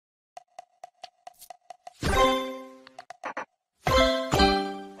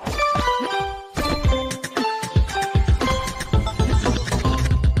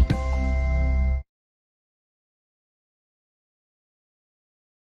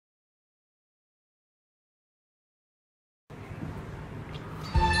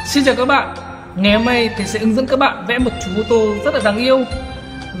Xin chào các bạn. Ngày hôm nay thầy sẽ hướng dẫn các bạn vẽ một chú ô tô rất là đáng yêu.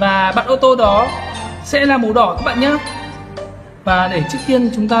 Và bạn ô tô đó sẽ là màu đỏ các bạn nhé. Và để trước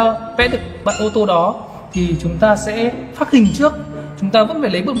tiên chúng ta vẽ được bạn ô tô đó thì chúng ta sẽ phác hình trước. Chúng ta vẫn phải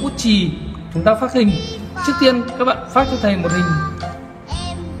lấy một bút chì, chúng ta phác hình. Trước tiên các bạn phác cho thầy một hình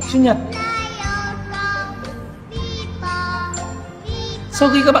chữ nhật. Sau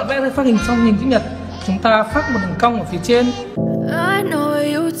khi các bạn vẽ phác hình xong hình chữ nhật, chúng ta phác một đường cong ở phía trên. I know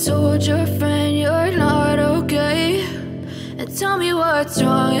you told your friend you're not okay, and tell me what's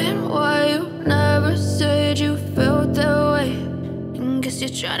wrong and why you never said you felt that way. And guess you're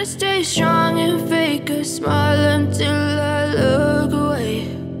trying to stay strong and fake a smile until I look away.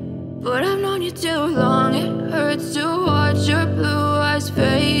 But I've known you too long, it hurts to watch your blue eyes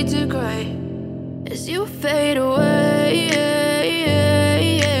fade to gray as you fade away,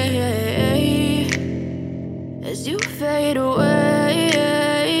 as you fade away.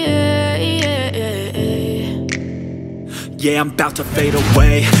 Yeah, I'm about to fade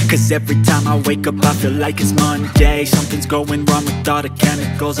away, cause every time I wake up I feel like it's Monday. Something's going wrong with all the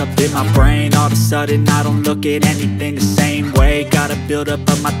chemicals up in my brain. All of a sudden I don't look at anything the same way. Got a build up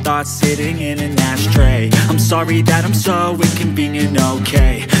of my thoughts sitting in an ashtray. I'm sorry that I'm so inconvenient,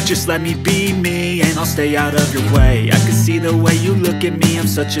 okay. Just let me be me and I'll stay out of your way. I can see the way you look at me, I'm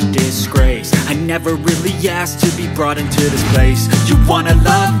such a disgrace. I never really asked to be brought into this place. You wanna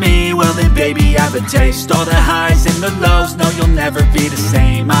love me? Well then baby I have a taste. All the highs and the lows, no you'll never be the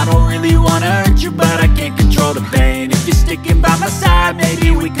same. I don't really wanna hurt you but I can't control the pain. If you're sticking by my side,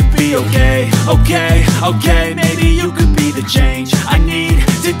 maybe we could be okay. Okay, maybe you could be the change I need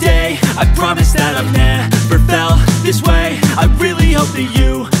today. I promise that I've never felt this way. I really hope that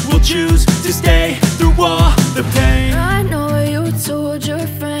you will choose to stay through all the pain. I know you told your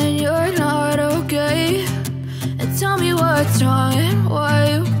friend you're not okay, and tell me what's wrong and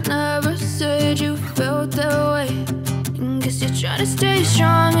why you never said you felt that way. And guess you're trying to stay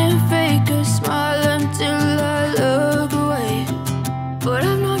strong and fake a smile until I look away. But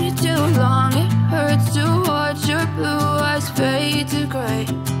I've known you too long, it hurts to watch your blue eyes fade to gray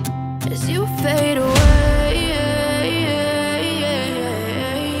as you fade away,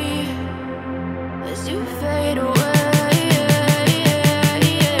 as you fade away,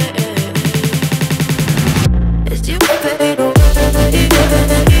 as you fade away.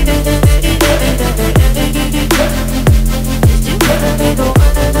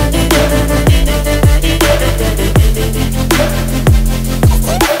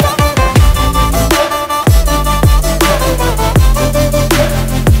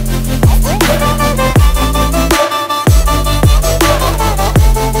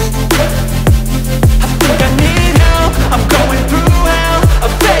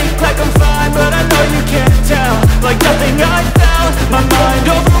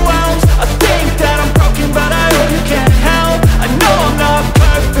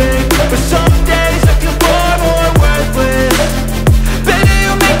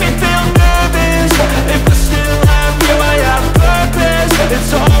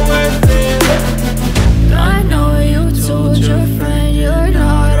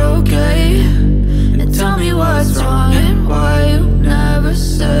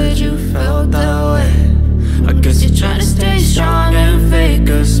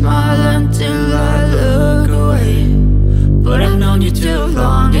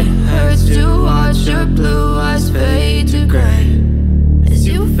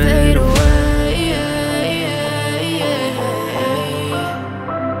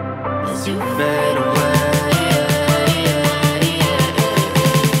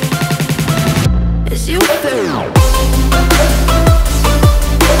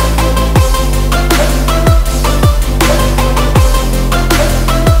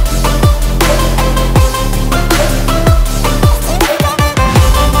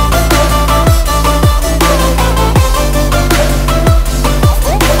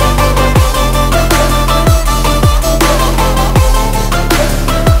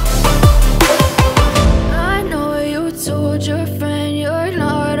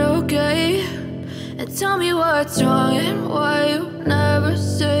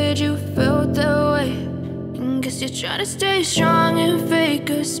 Try to stay strong and fake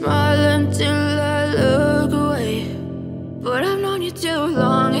a smile until I look away. But I've known you too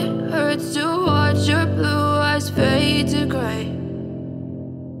long, it hurts to watch your blue eyes fade to gray.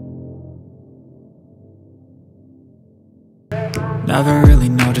 Never really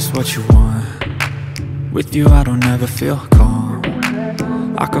know just what you want. With you I don't ever feel calm.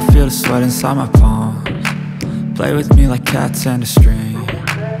 I can feel the sweat inside my palms. Play with me like cats and a string.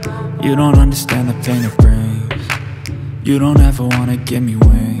 You don't understand the pain it brings. You don't ever wanna give me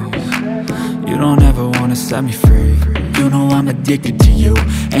wings. You don't ever wanna set me free. You know I'm addicted to you,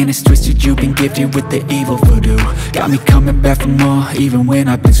 and it's twisted, you've been gifted with the evil voodoo. Got me coming back for more, even when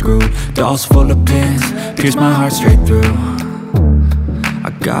I've been screwed. Dolls full of pins, pierce my heart straight through. I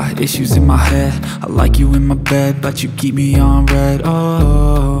got issues in my head, I like you in my bed, but you keep me on red.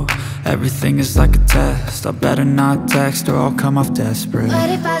 Oh, everything is like a test, I better not text or I'll come off desperate. But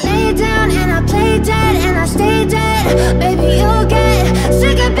if I lay down and I play dead and I stay dead, baby, you'll get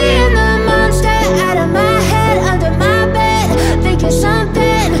sick of being the monster out of my head, under my bed, thinking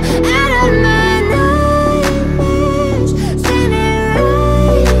something out of my nightmares, standing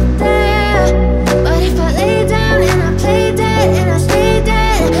right there. But if I lay down and I play dead and I stay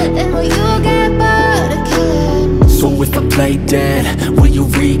dead, then will you get bored of killing me? So if I play dead, will you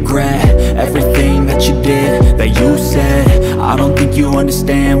regret everything that you did, that you said? I don't think you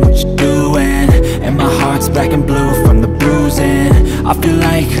understand what you're doing, and my heart's black and blue from the bruising. I feel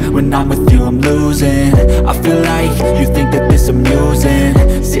like when I'm with you I'm losing. I feel like you think that this amusing,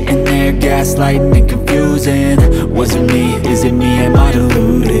 sitting there gaslighting and confusing. Was it me? Is it me? Am I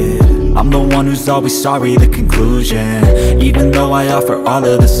deluded? I'm the one who's always sorry, the conclusion, even though I offer all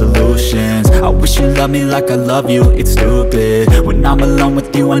of the solutions. I wish you loved me like I love you, it's stupid. When I'm alone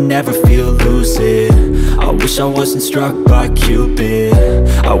with you I never feel lucid. I wish I wasn't struck by Cupid.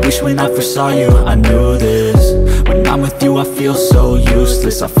 I wish when I first saw you I knew this. When I'm with you I feel so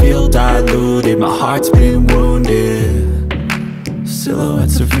useless, I feel diluted, my heart's been wounded.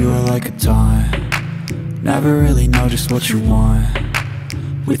 Silhouettes of you are like a taunt, never really know just what you want.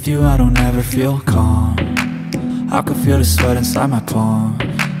 With you I don't ever feel calm, I can feel the sweat inside my palms.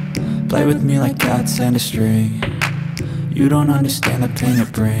 Play with me like cats and a string. You don't understand the pain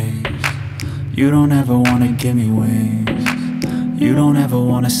it brings. You don't ever wanna give me wings. You don't ever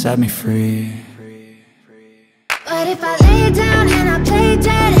wanna set me free. But if I lay down and I play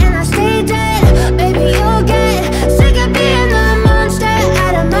dead and I stay dead, baby, you'll get sick of being the monster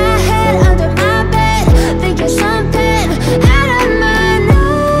out of my head, under my bed, thinking something out of my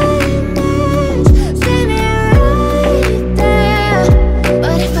nightmares, standing right there.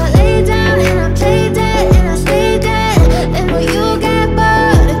 But if I lay down and I play dead and I stay dead, then will you get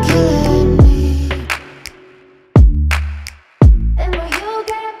bored of killing me? Then will you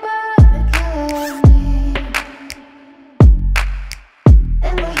get bored of killing me?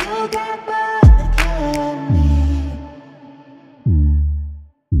 And will you get bored of killing me?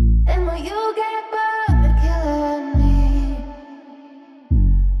 And will you get bored of killing me?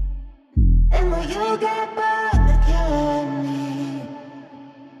 And will you get bored?